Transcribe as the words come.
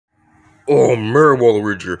Oh, Mario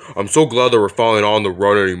Waluigi, I'm so glad that we're finally not on the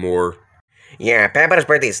run anymore. Yeah, Pepper's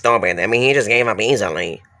pretty stupid. I mean, he just gave up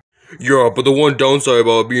easily. Yeah, but the one downside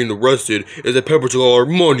about being arrested is that Pepper took all our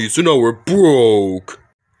money, so now we're broke.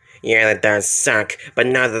 Yeah, that does suck, but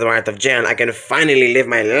now that we're out of jail, I can finally live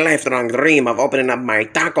my lifelong dream of opening up my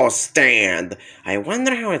taco stand. I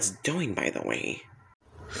wonder how it's doing, by the way.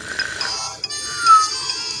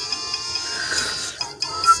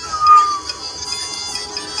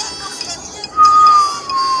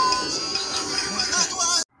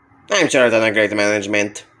 I'm sure it's under great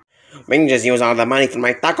management. We can just use all the money from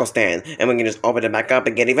my taco stand, and we can just open it back up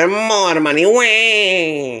and get even more money.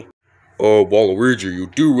 Way! Waluigi, you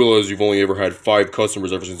do realize you've only ever had 5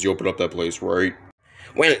 customers ever since you opened up that place, right?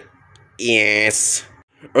 Well, yes.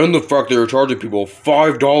 And the fact that you're charging people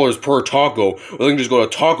 $5 per taco, when they can just go to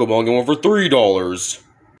Taco Bell and get one for $3.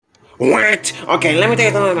 What? Okay, let me tell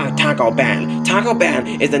you something about Taco Bell. Taco Bell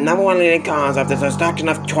is the #1 leading cause of the destruction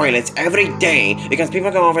of toilets every day because people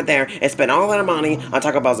go over there and spend all their money on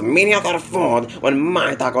Taco Bell's mediocre food when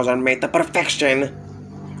my tacos are made to perfection.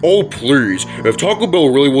 Oh please, if Taco Bell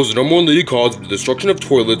really was the #1 leading cause of the destruction of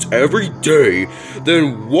toilets every day,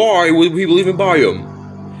 then why would people even buy them?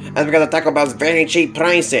 That's because of Taco Bell's very cheap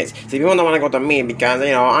prices. See, people don't want to go to me because,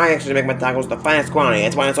 I actually make my tacos the finest quality.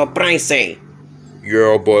 That's why it's so pricey.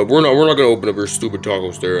 Yeah, but we're not gonna open up your stupid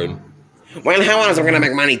taco stand. Well, how else are we gonna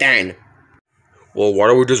make money then? Well, why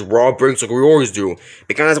don't we just rob banks like we always do?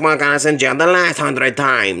 Because one got us in jail the last 100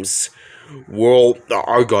 times. Well,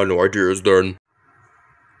 I got no ideas then.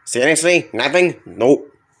 Seriously? Nothing?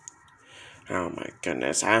 Nope. Oh my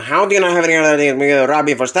goodness. How do you not have any other ideas? We're gonna rob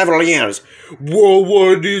you for several years. Well,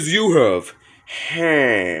 what ideas you have?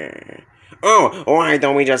 Oh, why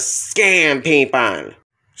don't we just scam people?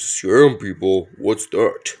 Scam people? What's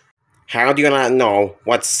that? How do you not know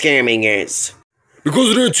what scamming is? Because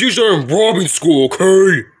I didn't teach that in robbing school,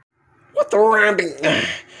 okay? What robbing?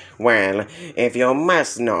 Well, if you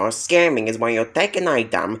must know, scamming is when you take an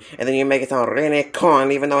item and then you make it sound really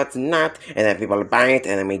cool even though it's not, and then people buy it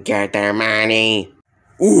and then we get their money.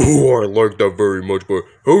 Ooh, I like that very much, but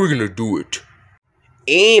how are we gonna do it?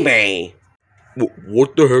 eBay.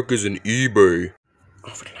 What the heck is an eBay?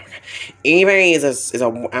 eBay is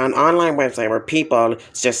an online website where people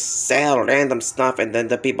just sell random stuff and then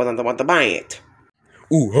the people don't want to buy it.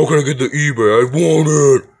 Ooh, how can I get the eBay? I want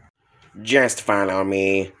it! Just follow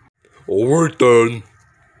me. Alright then.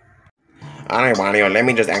 Alright, Wario, let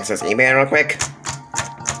me just access eBay real quick.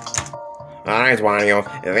 Alright,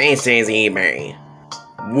 Wario, this is eBay.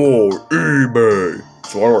 Whoa, eBay!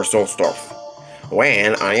 So how do I sell stuff?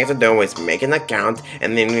 Well, all you have to do is make an account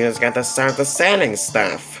and then you just gotta start the selling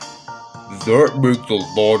stuff. That makes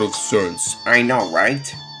a lot of sense. I know,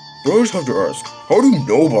 right? But I just have to ask, how do you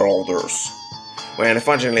know about all this? Well,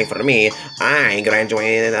 fortunately for me, I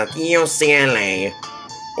graduated at UCLA.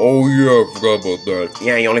 Oh yeah, I forgot about that.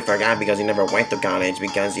 Yeah, you only forgot because you never went to college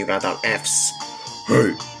because you got all Fs.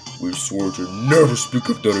 Hey, we swore to never speak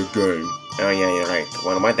of that again. Oh yeah, you're right.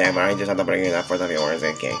 Well, whatever, I just had to bring it up for the viewers,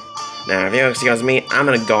 okay? Now, if you excuse me, I'm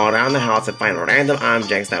gonna go around the house and find random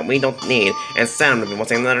objects that we don't need and sell them to people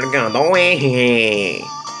saying that they're gone. Don't wait!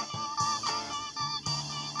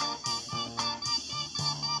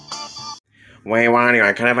 Wait, Wario,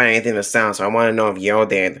 I couldn't find anything to sell, so I want to know if you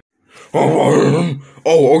did.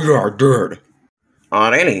 Oh yeah, I did. Oh,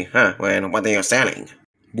 really? Huh, well, what are you selling?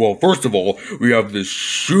 Well, first of all, we have this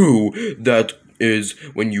shoe that is,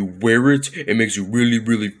 when you wear it, it makes you really,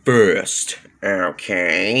 really fast.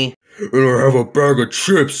 Okay. And I have a bag of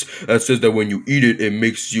chips that says that when you eat it, it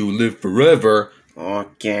makes you live forever.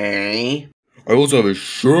 Okay. I also have a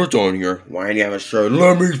shirt on here. Why do you have a shirt?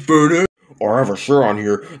 Let me finish. I have a shirt on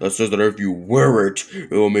here that says that if you wear it,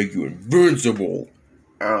 it will make you invincible.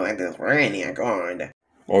 Oh, that is really good.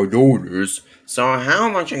 I know it is. So how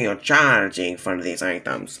much are you charging for these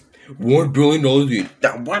items? $1 billion each.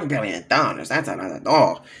 $1 billion? That's a lot at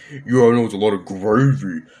all. Yeah, I know it's a lot of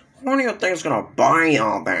gravy. Who do you think is gonna buy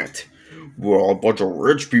all that? Well, a bunch of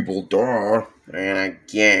rich people, duh. I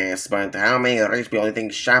guess, but how many rich people do you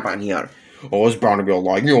think shop on here? Oh, it's bound to be a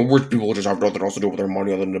lot. You know, rich people just have nothing else to do with their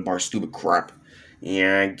money other than to buy stupid crap.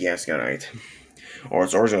 Yeah, I guess you're right.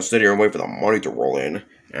 Alright, so we're just gonna sit here and wait for the money to roll in.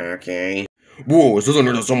 Okay. Whoa, it doesn't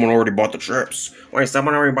mean that someone already bought the chips. Wait,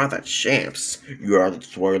 someone already bought the chips? Yeah,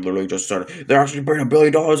 that's why I literally just said it. They actually paid $1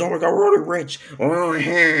 billion. Oh my god, we're already rich. Oh,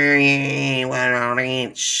 hey, we're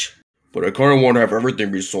rich. But I kind of want to have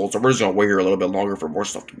everything be sold, so we're just gonna wait here a little bit longer for more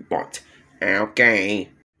stuff to be bought. Okay.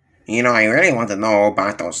 You know, I really want to know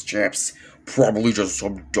about those chips. Probably just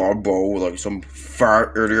some Dumbo, like some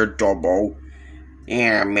fat idiot Dumbo.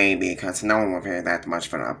 Yeah, maybe, because no one will pay that much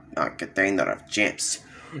for a container of chips.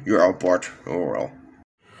 You're out, Bart. Oh well.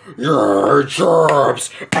 Your chips!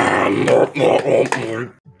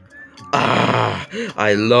 Ah,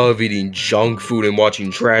 I love eating junk food and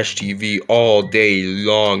watching trash TV all day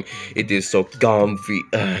long. It is so comfy.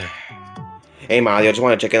 Hey Mario, just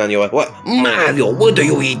want to check in on you. What? Mario, what are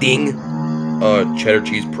you eating? Cheddar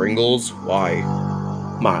cheese Pringles? Why?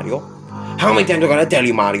 Mario? How many times am I gonna tell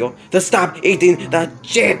you, Mario, to stop eating the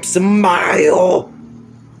chips, Mario?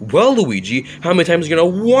 Well, Luigi, how many times are you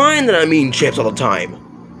gonna whine that I'm eating chips all the time?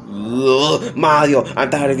 Ugh, Mario, I'm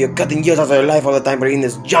tired of you cutting years out of your life all the time for eating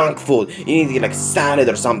this junk food. You need to eat like salad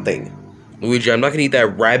or something. Luigi, I'm not gonna eat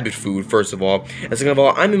that rabbit food, first of all. And second of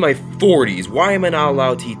all, I'm in my 40s. Why am I not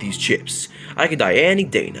allowed to eat these chips? I could die any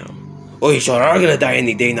day now. Oh, you sure are gonna die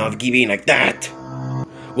any day now if you keep eating like that.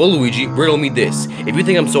 Well, Luigi, riddle me this. If you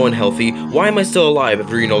think I'm so unhealthy, why am I still alive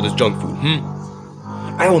after eating all this junk food,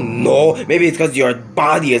 I don't know. Maybe it's because your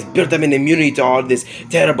body has built up an immunity to all this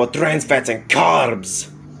terrible trans fats and carbs.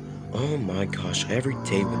 Oh my gosh, every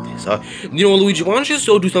day with this, You know what, Luigi, why don't you just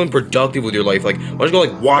go do something productive with your life? Like, why don't you go,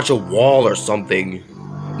 like, watch a wall or something?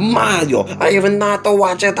 Mario, I have not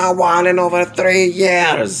watched a wall in over 3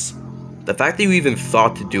 years. The fact that you even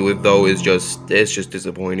thought to do it, though, it's just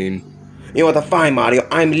disappointing. You know what, fine, Mario,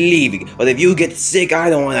 I'm leaving. But if you get sick, I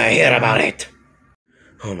don't want to hear about it.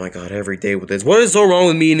 Oh my god, every day with this. What is so wrong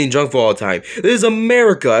with me eating junk food all the time? This is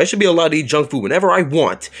America. I should be allowed to eat junk food whenever I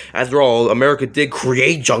want. After all, America did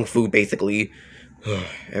create junk food, basically.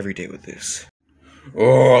 Every day with this.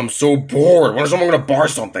 Oh, I'm so bored. When is someone gonna buy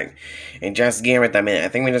something? And just give it a minute. I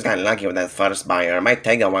think we just got lucky with that first buyer. It might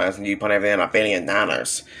take a while since you put everything on $1 billion.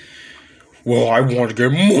 Well, I want to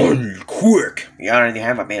get money, quick. You already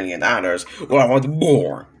have $1 billion. Well, I want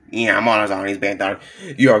more. Yeah, I'm always on his bed.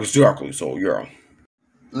 Yeah, exactly, so yeah.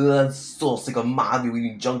 I'm so sick of Mario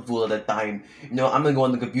eating junk food all the time. You know, I'm gonna go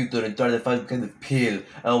on the computer and try to find some kind of pill.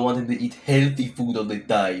 I don't want him to eat healthy food all the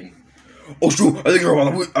time. Oh shoot, I think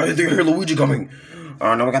I hear Luigi coming.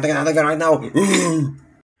 Oh no, we gotta get out of here right now.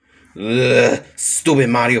 Ugh, stupid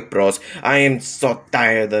Mario Bros. I am so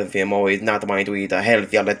tired of him always not wanting to eat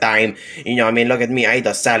healthy all the time. You know what I mean? Look at me, I eat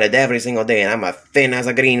a salad every single day and I'm as thin as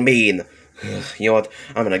a green bean. You know what?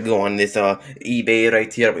 I'm gonna go on this eBay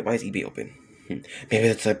right here. Wait, why is eBay open? Maybe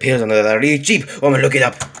it's a pills under that are really cheap. I'm gonna look it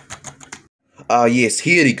up. Yes,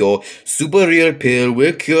 here you go. Super rare pill,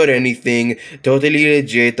 will cure anything. Totally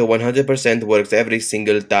legit, 100% works every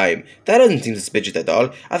single time. That doesn't seem suspicious at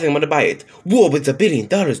all. I think I'm gonna buy it. Whoa, but it's $1 billion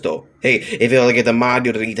though. Hey, if you'll get a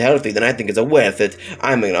Mario to eat healthy, then I think it's worth it.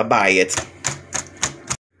 I'm gonna buy it.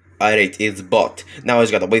 Alright, it's bought. Now I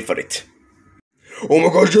just gotta wait for it. Oh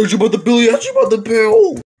my gosh, Yoshi bought the pill, yeah, she bought the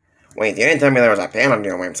pill! Wait, you didn't tell me there was a pill on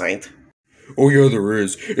your website. Oh yeah, there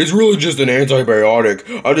is. It's really just an antibiotic.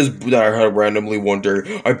 I had randomly one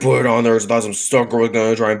day. I put it on there, so thought some sucker was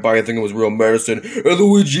gonna try and buy it, thinking it was real medicine. And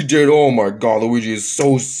Luigi did. Oh my god, Luigi is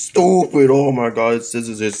so stupid. Oh my god, this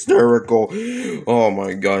is hysterical. Oh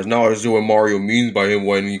my gosh, now I see what Mario means by him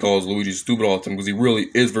when he calls Luigi stupid all the time, because he really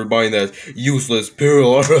is for buying that useless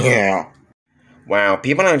pill. Yeah. Wow,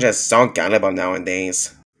 people are just so gullible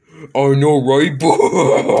nowadays. I know, right?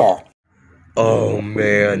 Oh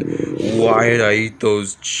man, why did I eat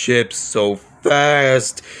those chips so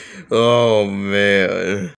fast? Oh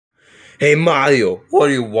man. Hey Mario, what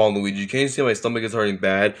do you want, Luigi? Can't you see my stomach is hurting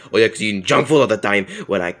bad? Oh yeah, because you're eating junk food all the time.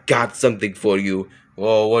 Well, I got something for you.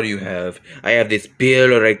 Well, what do you have? I have this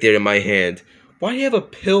pill right there in my hand. Why do you have a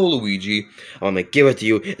pill, Luigi? I'm gonna give it to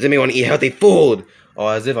you. It's gonna make you want to eat healthy food. Oh,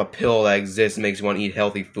 as if a pill that exists makes you want to eat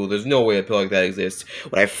healthy food. There's no way a pill like that exists.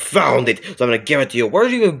 But I found it, so I'm gonna give it to you. Where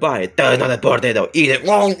did you even buy it? That's not important, though. Eat it.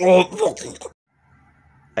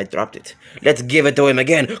 I dropped it. Let's give it to him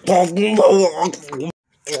again. Oh,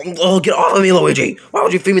 get off of me, Luigi. Why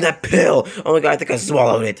would you feed me that pill? Oh my god, I think I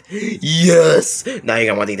swallowed it. Yes! Now you're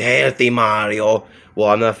gonna want to eat healthy, Mario. Well,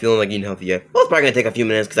 I'm not feeling like eating healthy yet. Well, it's probably gonna take a few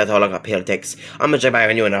minutes, because that's how long a pill takes. I'm gonna check back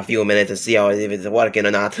on you in a few minutes to see if it's working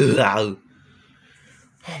or not.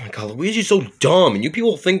 Oh my god, Luigi's so dumb, and you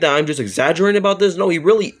people think that I'm just exaggerating about this? No, he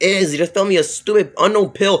really is. He just fed me a stupid,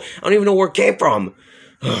 unknown pill. I don't even know where it came from.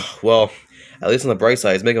 Well, at least on the bright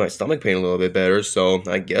side, it's making my stomach pain a little bit better, so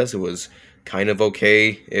I guess it was kind of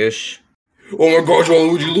okay-ish. Oh my gosh,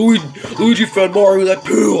 Luigi fed Mario that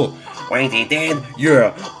pill! Wait, he did?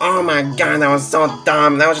 Yeah. Oh my god, that was so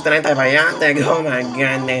dumb. That was just an antibiotic. Oh my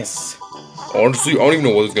goodness. Honestly, I don't even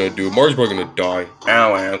know what it's gonna do. Mario's probably gonna die.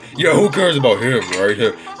 Oh well. Yeah, who cares about him, right?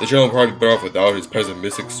 The channel would probably be better off without his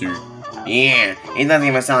pessimistic suit. Yeah, he doesn't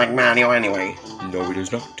even sound like Mario anyway. No, he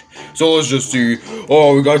does not. So let's just see.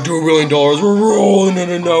 Oh, we got $2 billion. We're rolling in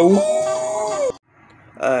it now.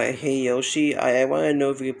 Hey Yoshi, I want to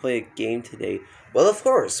know if we could play a game today. Well, of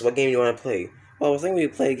course. What game do you want to play? Well, I was thinking we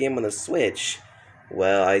could play a game on the Switch.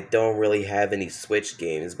 Well, I don't really have any Switch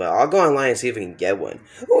games, but I'll go online and see if we can get one.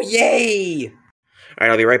 Oh, yay!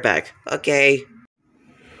 Alright, I'll be right back. Okay.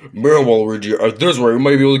 Man, Waluigi, at this rate, we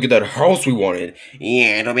might be able to get that house we wanted.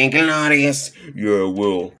 Yeah, it'll be glorious. Yeah, it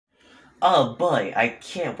will. Oh boy, I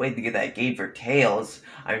can't wait to get that game for Tails.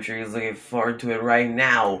 I'm sure he's looking forward to it right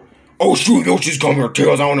now. Oh shoot, Yoshi's coming here,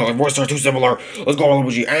 Tails. I don't know, the voices are too similar. Let's go,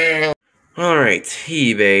 Waluigi. Alright,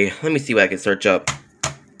 eBay. Let me see what I can search up.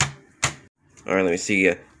 Alright, let me see.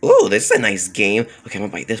 Ooh, this is a nice game. Okay, I'm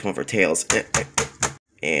gonna buy this one for Tails.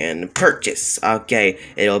 And purchase. Okay,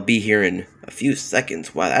 it'll be here in a few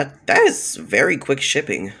seconds. Wow, that is very quick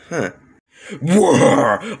shipping, huh?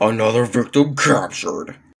 Whoa, another victim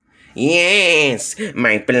captured. Yes,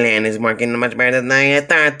 my plan is working much better than I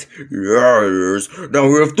thought. Yeah, it is. Now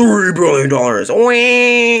we have $3 billion.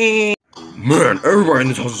 Whee! Man, everybody in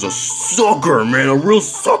this house is a sucker, man, a real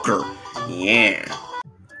sucker. Yeah.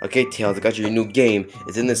 Okay, Tails, I got your new game.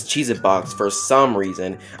 It's in this Cheez-It box for some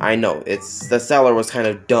reason. I know, the seller was kind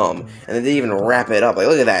of dumb. And they didn't even wrap it up. Like,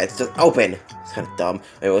 look at that, it's just open. It's kind of dumb.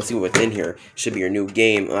 Anyway, let's see what's in here. Should be your new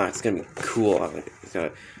game. It's gonna be cool. It's gonna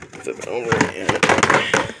flip it over.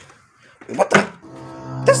 What the?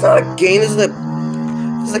 That's not a game, this is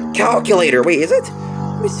a calculator. Wait, is it?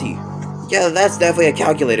 Let me see. Yeah, that's definitely a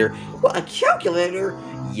calculator. What, a calculator?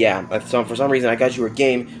 Yeah, for some reason I got you a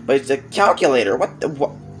game, but it's a calculator. What?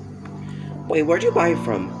 Wait, where'd you buy it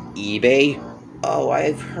from? eBay? Oh,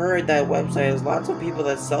 I've heard that website. There's lots of people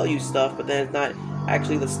that sell you stuff, but then it's not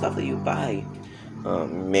actually the stuff that you buy. Oh,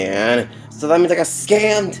 man. So that means I got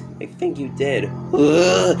scammed? I think you did.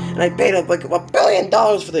 Ugh. And I paid like $1 billion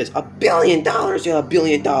for this. $1 billion? Yeah, $1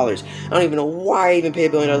 billion. I don't even know why I even paid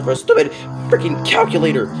 $1 billion for a stupid freaking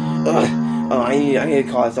calculator. Ugh. Oh, I need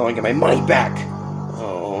to call it so I can get my money back.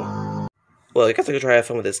 Oh. Well, I guess I could try to have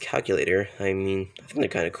fun with this calculator. I mean, I think they're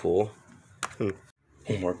kind of cool.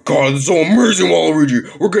 Oh my god, this is so amazing,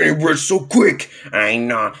 Waluigi! We're getting rich so quick! I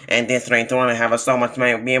know, and this rate don't want to have us so much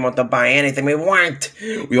money to be able to buy anything we want.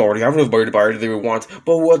 We already have enough money to buy anything we want,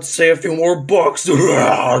 but let's say a few more bucks.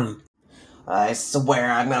 I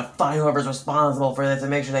swear I'm gonna find whoever's responsible for this and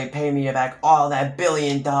make sure they pay me back all that $1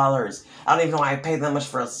 billion. I don't even know why I paid that much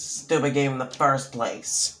for a stupid game in the first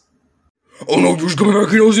place. Oh no, you're coming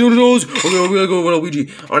back, he knows. Okay, we gotta go,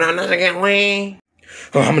 Luigi. Oh no, not again, Lee.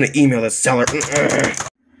 Oh, I'm gonna email the seller.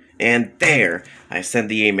 And there, I sent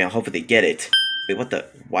the email. Hopefully they get it. Wait, what the?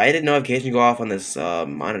 Why did notification go off on this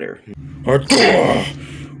monitor?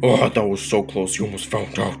 Oh, that was so close. You almost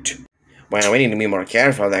found out. Well, we need to be more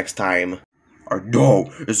careful next time. I know.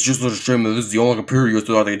 It's just a shame that this is the only computer used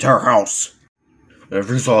throughout the entire house. And if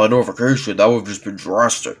you saw that notification, that would have just been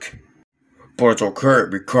drastic. But it's okay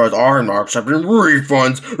because I'm not accepting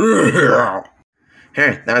refunds.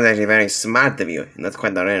 That was actually very smart of you, and that's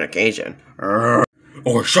quite the rare occasion.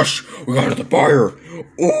 Oh, shush! We got another buyer!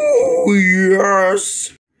 Oh,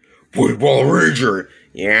 yes! Wait, Waluigi!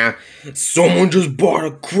 Yeah? Someone just bought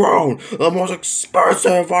a crown! The most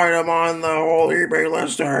expensive item on the whole eBay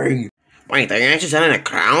listing! Wait, are you actually selling a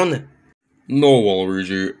crown? No,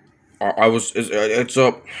 Waluigi. It's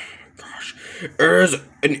a... Gosh. It is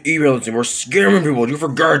an eBay listing. We're scamming people, you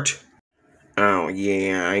forgot! Oh,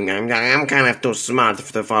 yeah, I'm kind of too smart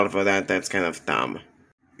to fall for that. That's kind of dumb.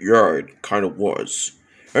 Yeah, it kind of was.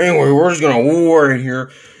 Anyway, we're just gonna war in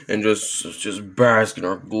here and just bask in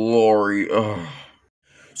our glory. Ugh.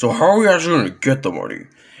 So how are we actually gonna get the money?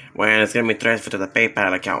 Well, it's gonna be transferred to the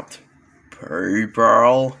PayPal account.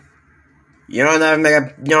 PayPal? You know what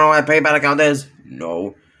a PayPal account is?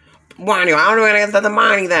 No. Wario, how are we gonna get the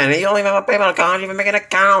money then? You don't even have a PayPal account, you even make an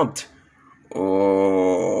account.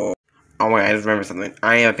 Oh wait, I just remembered something.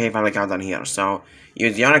 I have a PayPal account on here, so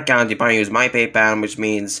use your account, you probably use my PayPal, which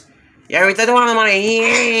means yeah, we still want the money.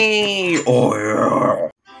 Yay! Oh yeah.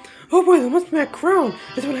 Oh boy, that must be that crown.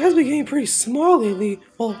 This one has been getting pretty small lately.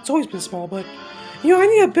 Well, it's always been small, but you know, I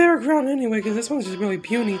need a better crown anyway, because this one's just really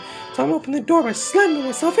puny. So I'm gonna open the door by slamming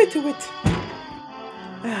myself into it.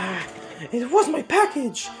 It was my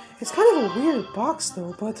package. It's kind of a weird box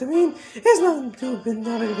though, but I mean, it's not too big of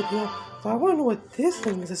a deal. So I want to know what this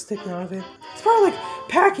thing is sticking out of it. It's probably like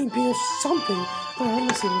packing peanuts or something. Alright, I'm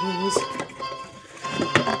gonna see what it is.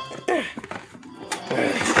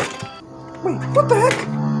 Wait, what the heck?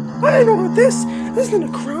 I didn't know about this. This isn't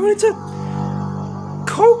a crown, it's a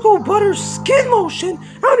cocoa butter skin lotion.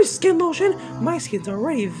 I don't need skin lotion. My skin's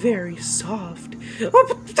already very soft. Oh,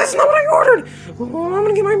 but that's not what I ordered. Oh, I'm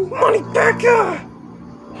gonna get my money back.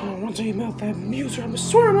 Once I melt that muser, I'm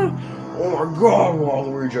swear I'm gonna... Oh my god,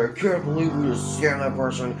 Waluigi, I can't believe we just scammed that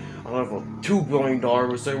person out of a $2 billion.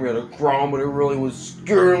 We're saying we had a crown, but it really was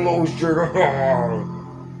skin lotion.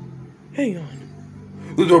 Hang on.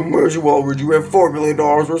 This is amazing, Waluigi. We have $4 billion.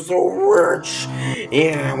 We're so rich.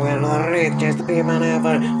 Yeah, we're the richest people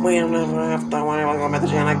ever. We'll never have to worry about going back to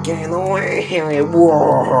jail again.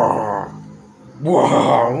 Whoa.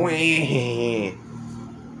 Whoa. Wee.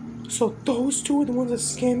 So those two are the ones that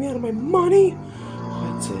scammed me out of my money?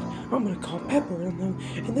 That's it. I'm gonna call Pepper on them,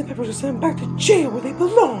 and then Pepper's gonna send them back to jail where they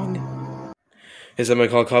belong. Hey, somebody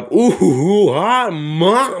call a cop. Ooh, hot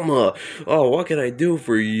mama. Oh, what can I do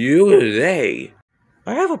for you today?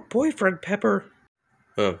 I have a boyfriend, Pepper.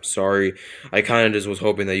 Oh, sorry. I kind of just was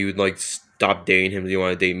hoping that you would, like, stop dating him. Do you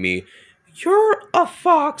want to date me? You're a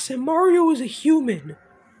fox, and Mario is a human.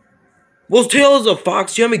 Well, Tails is a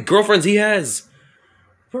fox. Do you know how many girlfriends he has?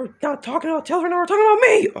 We're not talking about Tails right now, we're talking about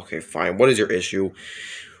me! Okay, fine. What is your issue?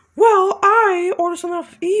 Well, I ordered something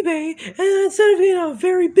off eBay, and instead of getting a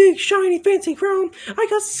very big, shiny, fancy crown, I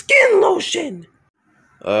got skin lotion!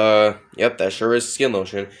 Yep, that sure is skin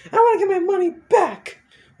lotion. I want to get my money back!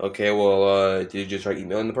 Okay, well, did you just try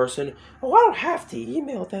emailing the person? Oh, I don't have to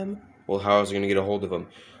email them. Well, how is I going to get a hold of them?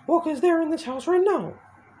 Well, because they're in this house right now.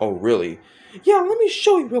 Oh, really? Yeah, let me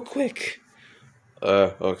show you real quick.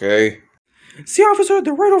 Okay. See, officer,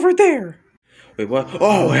 they're right over there. Wait, what?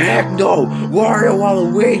 Oh, heck no! Wario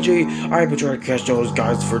Waluigi! I've been trying to catch those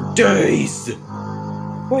guys for days!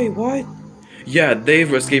 Wait, what? Yeah,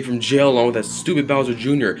 they've escaped from jail along with that stupid Bowser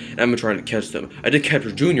Jr., and I've been trying to catch them. I did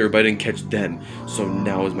capture Jr., but I didn't catch them. So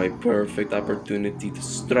now is my perfect opportunity to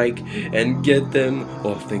strike and get them.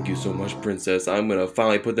 Oh, thank you so much, Princess. I'm gonna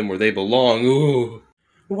finally put them where they belong. Ooh.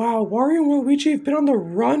 Wow, Wario and Luigi have been on the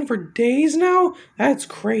run for days now? That's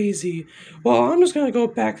crazy. Well, I'm just gonna go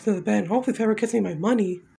back to the bed and hopefully Pepper gets me my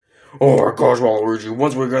money. Oh my gosh, Waluigi,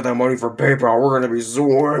 once we get that money for PayPal, we're gonna be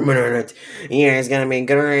swimming in it. Yeah, it's gonna be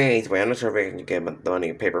great. Wait, I'm not sure if we can get the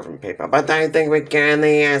money paper from PayPal, but I think we can.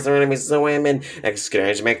 Yes, we're gonna be swimming like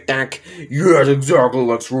Scrooge McDuck. Yes, exactly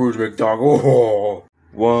like Scrooge McDuck. Oh.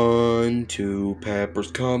 1, 2, Pepper's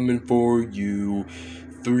coming for you.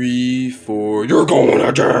 3, 4, you're going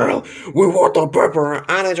to jail! We want the pepper!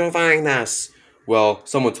 How did you find us? Well,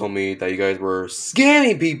 someone told me that you guys were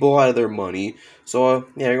scamming people out of their money. So,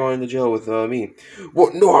 yeah, you're going to jail with me.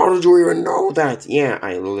 What? No, how did you even know that? Yeah,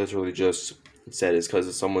 I literally just said it's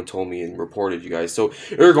because someone told me and reported you guys. So,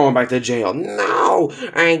 you're going back to jail. No!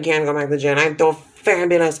 I can't go back to jail. I'm too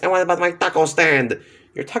fabulous. And what about my taco stand?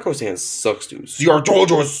 Your taco stand sucks, dude. See, I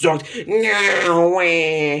told you it sucked. No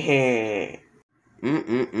way!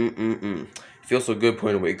 Feels so good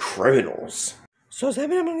putting away criminals. So does that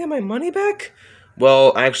mean I'm gonna get my money back?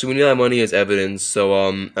 Well, actually, we need that money as evidence, so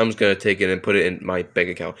I'm just gonna take it and put it in my bank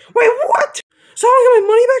account. Wait, what? So I don't get my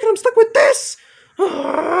money back and I'm stuck with this?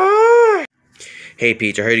 Hey,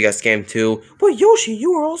 Peach, I heard you got scammed too. But Yoshi,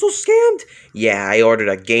 you were also scammed? Yeah, I ordered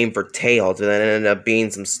a game for Tails, and then it ended up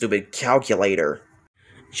being some stupid calculator.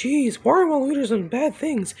 Jeez, Wario and Waluigi's done bad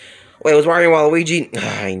things. Wait, was Wario Waluigi?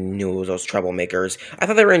 I knew it was those troublemakers. I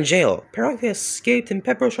thought they were in jail. Apparently they escaped and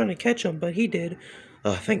Pepper was trying to catch them, but he did.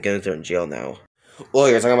 Oh, thank goodness they're in jail now. Oh,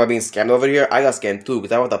 you're talking about being scammed over here? I got scammed too,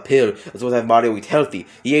 because I want a pill. I was supposed to have Mario eat healthy.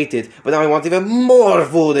 He ate it, but now I want even more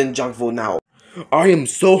food and junk food now. I am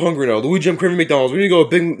so hungry now. Luigi, I'm craving McDonald's. We need to go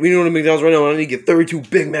to McDonald's right now. I need to get 32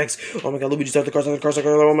 Big Macs. Oh my god, Luigi, start the car.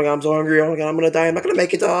 Oh my god, I'm so hungry. Oh my god, I'm gonna die. I'm not gonna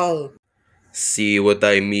make it all. See what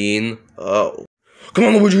I mean? Oh. Come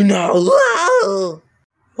on, Luigi, now!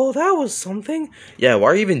 Well, that was something. Yeah,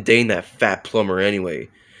 why are you even dating that fat plumber anyway?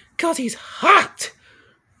 'Cause he's hot!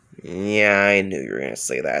 Yeah, I knew you were gonna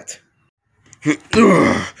say that.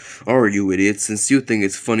 Are you idiots? Since you think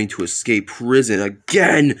it's funny to escape prison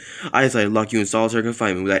again, I decided to lock you in solitary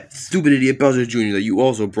confinement with that stupid idiot Bowser Jr. that you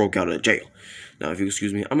also broke out of jail. Now, if you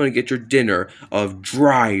excuse me, I'm gonna get your dinner of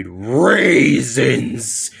dried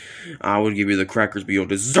raisins. I would give you the crackers, but you don't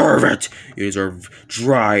deserve it. You deserve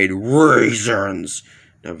dried raisins.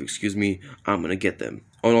 Now, if you excuse me, I'm gonna get them.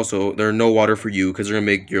 Oh, and also, there's no water for you because they're gonna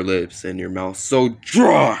make your lips and your mouth so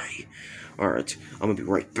dry. Alright, I'm gonna be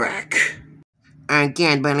right back. I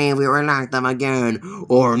can't believe we were locked up again.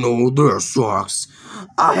 Oh no, this sucks.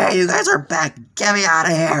 Oh hey, you guys are back. Get me out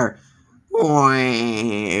of here.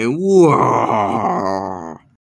 Whoa.